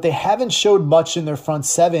 but they haven't showed much in their front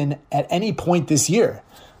seven at any point this year.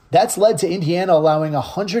 That's led to Indiana allowing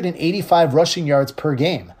 185 rushing yards per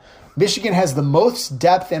game. Michigan has the most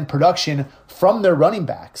depth and production from their running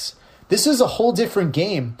backs. This is a whole different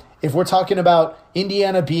game if we're talking about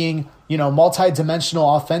Indiana being,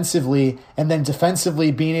 multi-dimensional offensively and then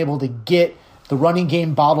defensively being able to get the running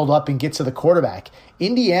game bottled up and get to the quarterback.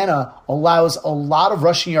 Indiana allows a lot of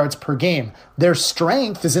rushing yards per game. Their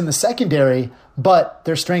strength is in the secondary, but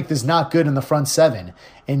their strength is not good in the front seven.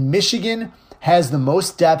 And Michigan has the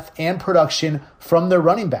most depth and production from their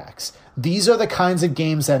running backs. These are the kinds of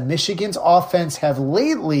games that Michigan's offense have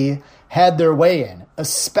lately had their way in,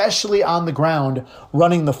 especially on the ground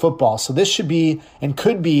running the football. So this should be and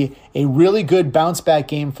could be a really good bounce back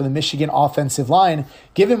game for the Michigan offensive line,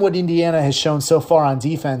 given what Indiana has shown so far on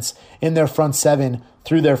defense in their front seven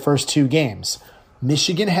through their first two games.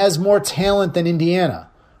 Michigan has more talent than Indiana.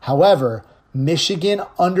 However, Michigan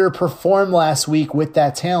underperformed last week with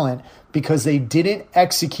that talent because they didn't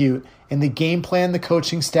execute, and the game plan the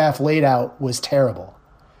coaching staff laid out was terrible.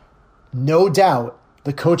 No doubt,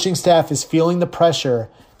 the coaching staff is feeling the pressure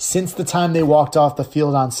since the time they walked off the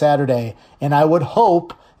field on Saturday, and I would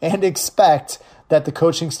hope and expect that the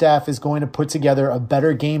coaching staff is going to put together a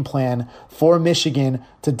better game plan for Michigan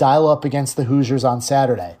to dial up against the Hoosiers on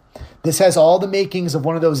Saturday. This has all the makings of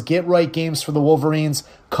one of those get-right games for the Wolverines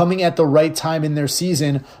coming at the right time in their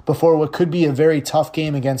season before what could be a very tough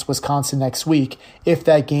game against Wisconsin next week if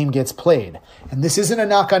that game gets played. And this isn't a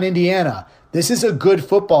knock on Indiana. This is a good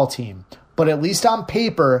football team. But at least on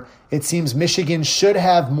paper, it seems Michigan should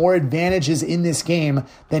have more advantages in this game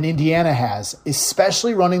than Indiana has,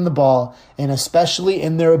 especially running the ball and especially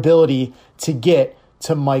in their ability to get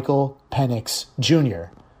to Michael Penix Jr.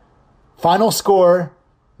 Final score,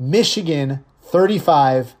 Michigan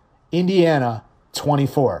 35, Indiana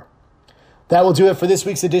 24. That will do it for this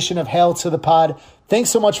week's edition of Hail to the Pod. Thanks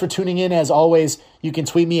so much for tuning in. As always, you can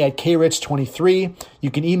tweet me at krich23.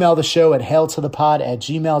 You can email the show at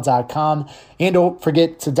hailtothepod@gmail.com. And don't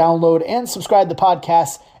forget to download and subscribe to the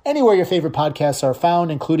podcast anywhere your favorite podcasts are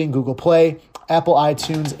found, including Google Play, Apple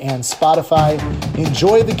iTunes, and Spotify.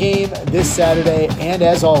 Enjoy the game this Saturday, and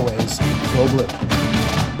as always, go Blue.